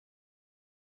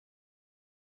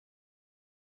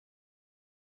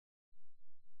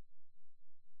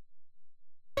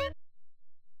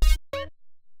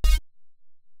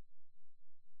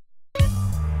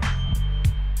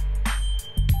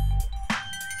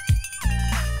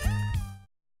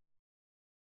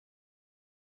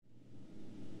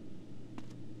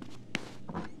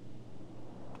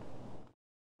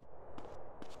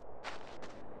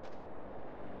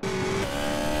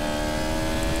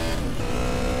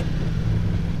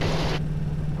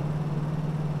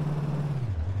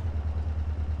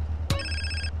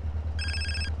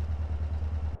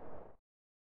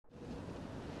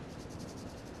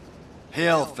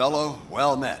Hail, fellow.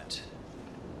 Well met.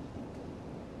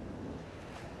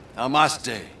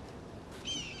 Namaste.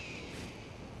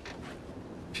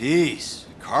 Peace.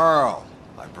 Carl,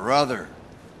 my brother.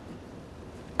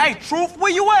 Hey, Truth,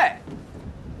 where you at?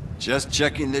 Just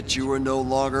checking that you were no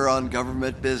longer on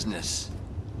government business.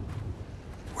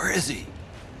 Where is he?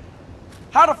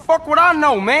 How the fuck would I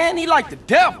know, man? He like the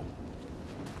devil.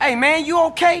 Hey, man, you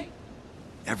okay?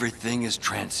 Everything is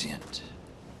transient.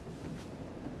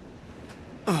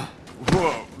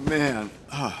 Whoa, man.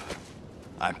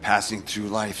 I'm passing through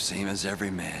life same as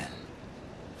every man.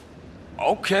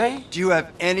 Okay. Do you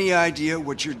have any idea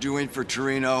what you're doing for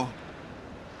Torino?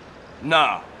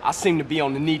 Nah, I seem to be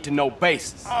on the need-to-know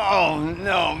basis. Oh,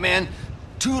 no, man.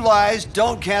 Two lies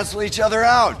don't cancel each other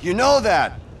out. You know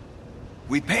that.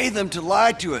 We pay them to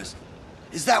lie to us.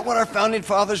 Is that what our founding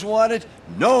fathers wanted?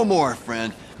 No more,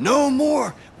 friend. No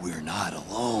more. We're not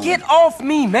alone. Get off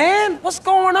me, man. What's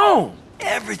going on?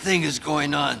 Everything is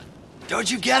going on.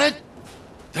 Don't you get it?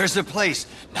 There's a place,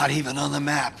 not even on the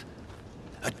map.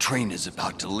 A train is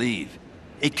about to leave.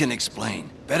 It can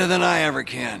explain better than I ever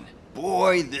can.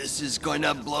 Boy, this is going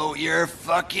to blow your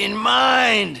fucking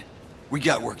mind. We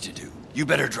got work to do. You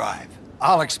better drive.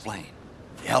 I'll explain.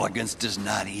 Elegance does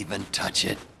not even touch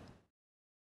it.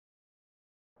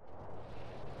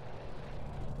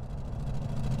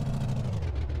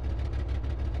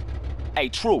 Hey,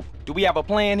 Truth, do we have a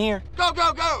plan here? Go,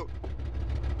 go, go!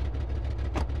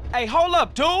 Hey, hold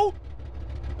up, dude!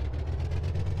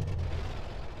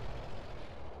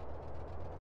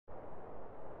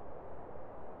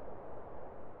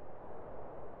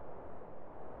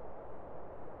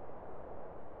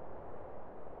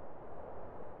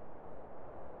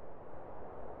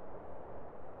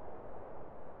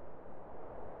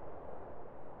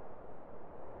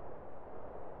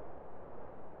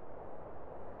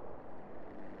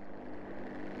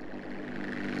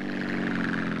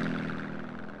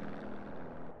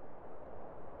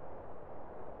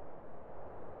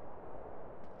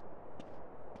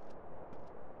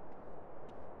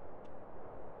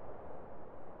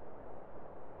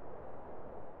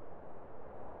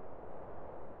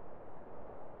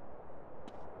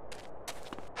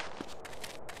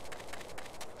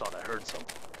 Thought I heard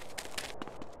something.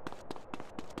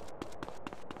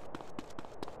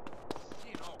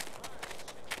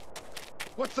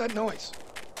 What's that noise?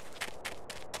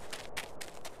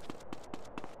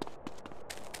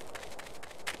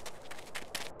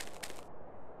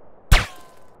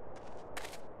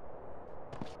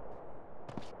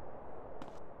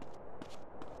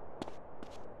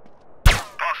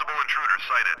 Possible intruder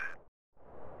sighted.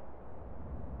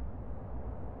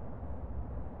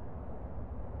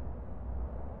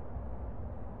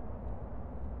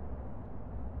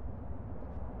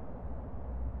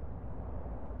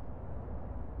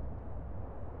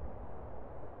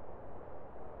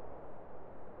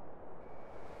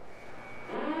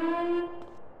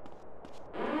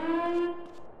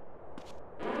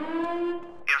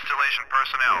 Installation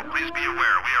personnel, please be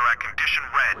aware we are at condition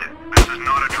red. This is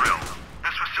not a drill.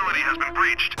 This facility has been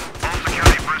breached. All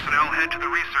security personnel head to the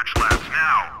research labs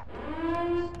now.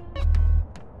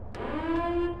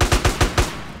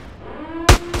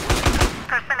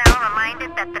 Personnel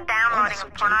reminded that the downloading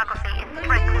of pornography is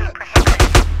strictly prohibited.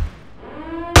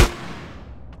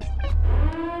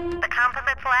 The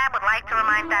Composites Lab would like to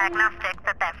remind diagnostics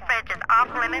that their fridge is off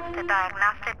limits to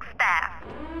diagnostic staff.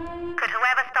 Could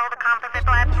whoever stole the Composites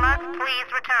Lab mugs please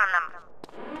return them?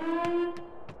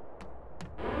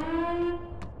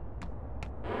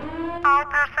 All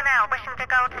personnel wishing to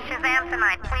go to Shazam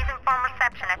tonight, please inform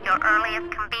reception at your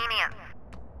earliest convenience.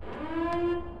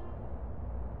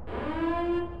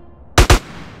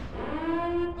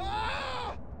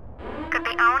 Could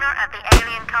the owner of the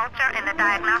alien culture in the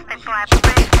diagnostics lab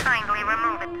fridge kindly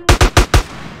remove it?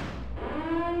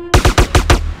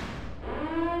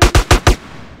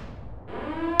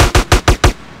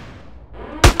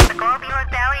 The Globular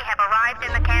Deli have arrived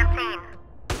in the canteen.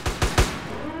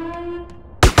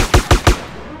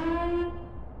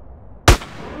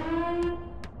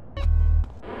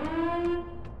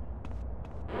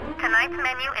 Tonight's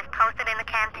menu is posted in the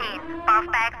canteen. Boss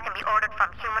bags can be ordered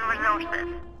from Human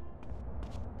Resources.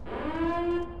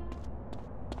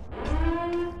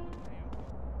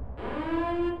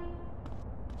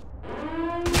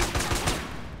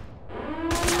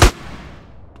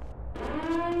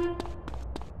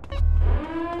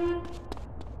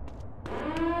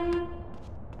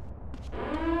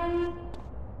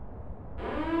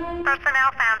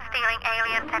 Personnel found stealing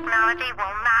alien technology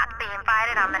will not be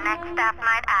invited on the next staff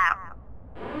night out.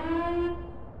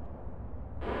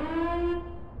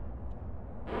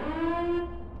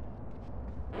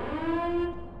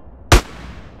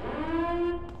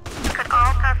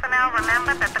 personnel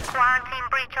remember that the quarantine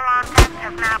breach alarm test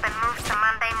has now been moved to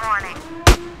Monday morning.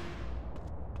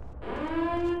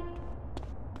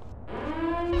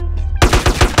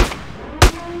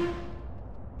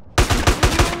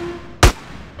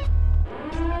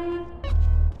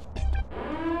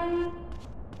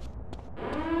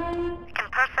 Can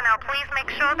personnel please make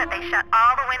sure that they shut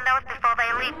all the windows before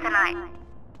they leave tonight?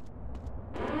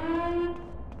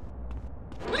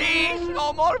 Please,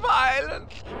 no more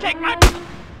violence. Take my...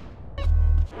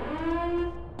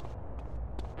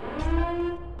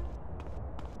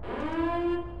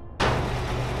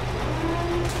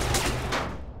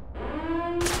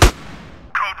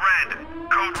 Code Red.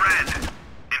 Code Red.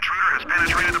 Intruder has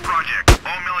penetrated the project.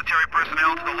 All military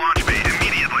personnel to the launch bay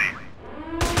immediately.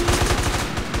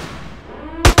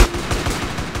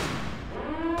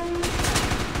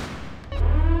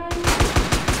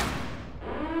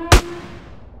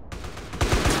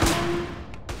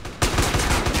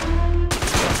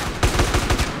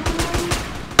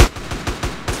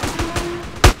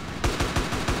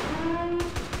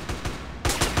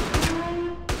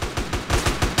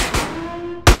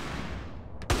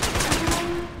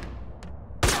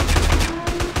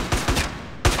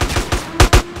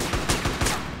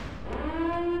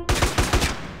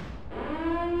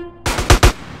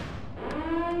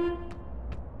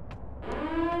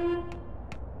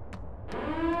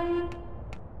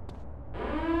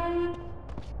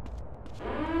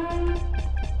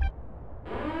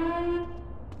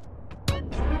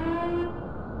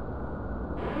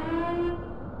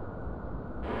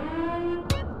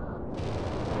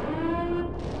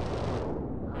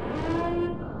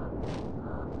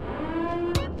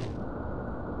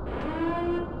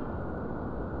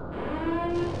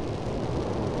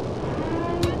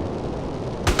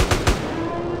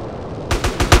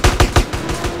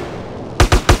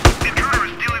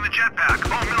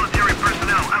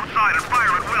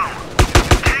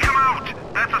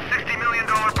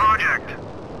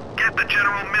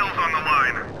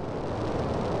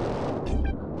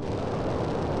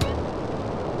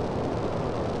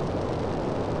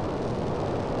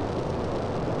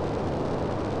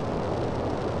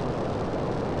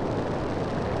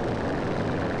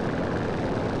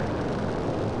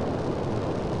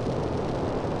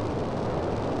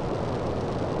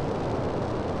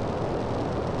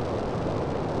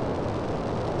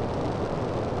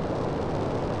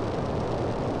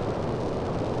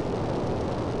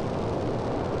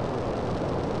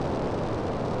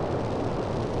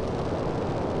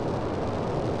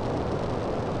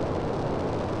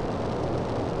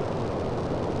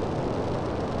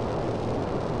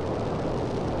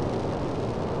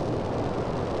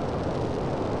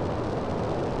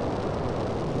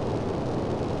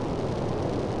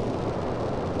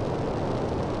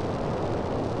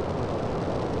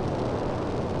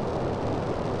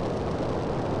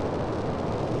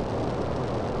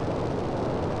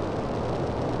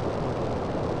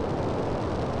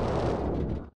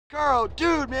 Carl,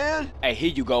 dude, man. Hey, here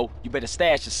you go. You better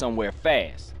stash it somewhere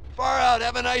fast. Far out.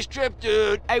 Have a nice trip,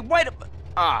 dude. Hey, wait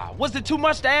a... was it too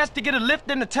much to ask to get a lift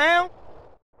into town?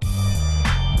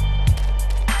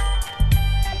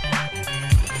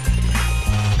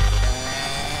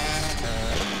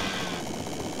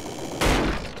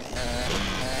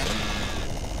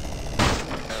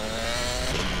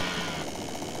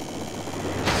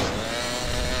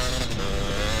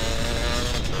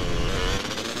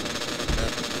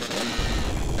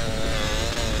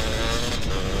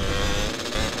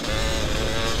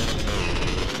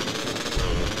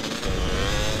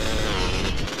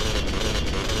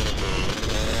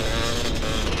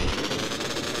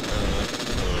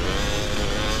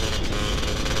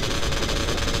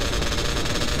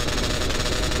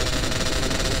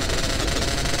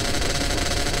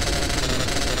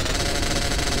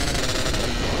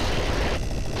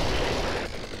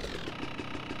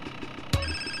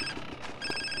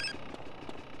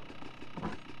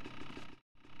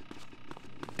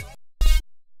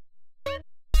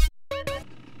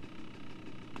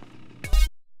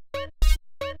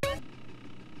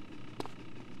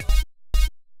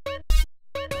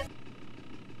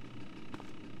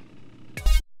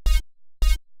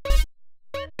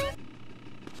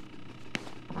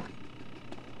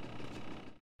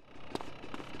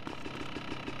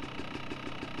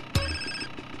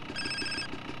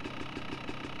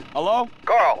 Hello?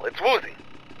 Carl, it's Woozy.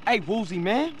 Hey, Woozy,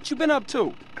 man. What you been up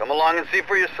to? Come along and see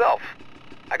for yourself.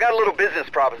 I got a little business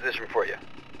proposition for you.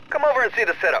 Come over and see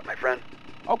the setup, my friend.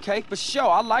 Okay, for sure.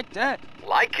 I like that.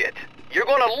 Like it? You're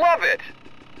gonna love it!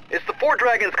 It's the Four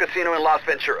Dragons Casino in Las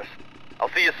Venturas. I'll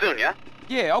see you soon, yeah?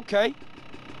 Yeah, okay.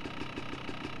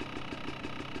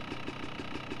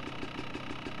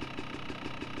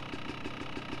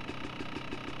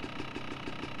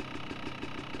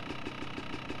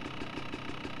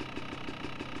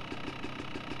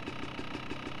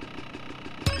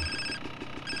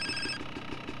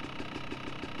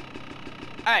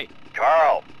 Hey,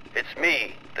 Carl, it's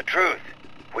me, the truth.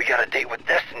 We got a date with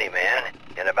Destiny, man.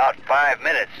 In about 5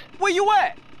 minutes. where you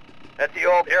at? At the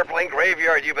old airplane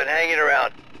graveyard you've been hanging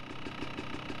around.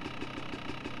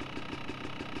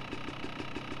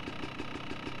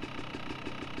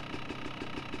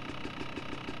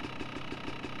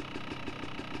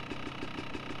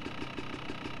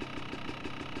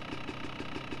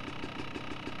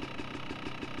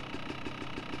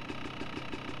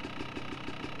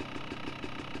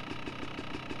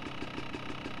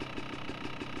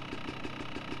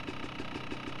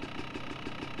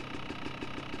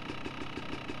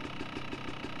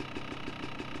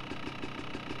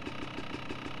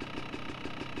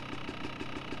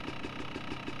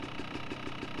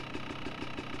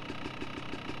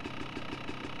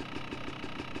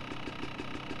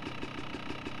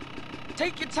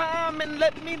 Take your time and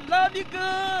let me love you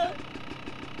good.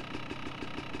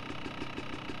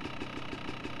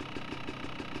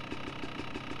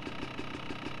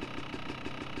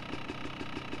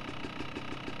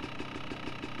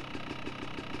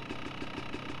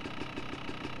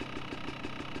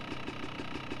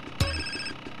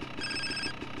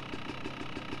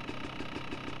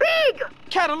 Big!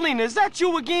 Catalina, is that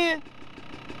you again?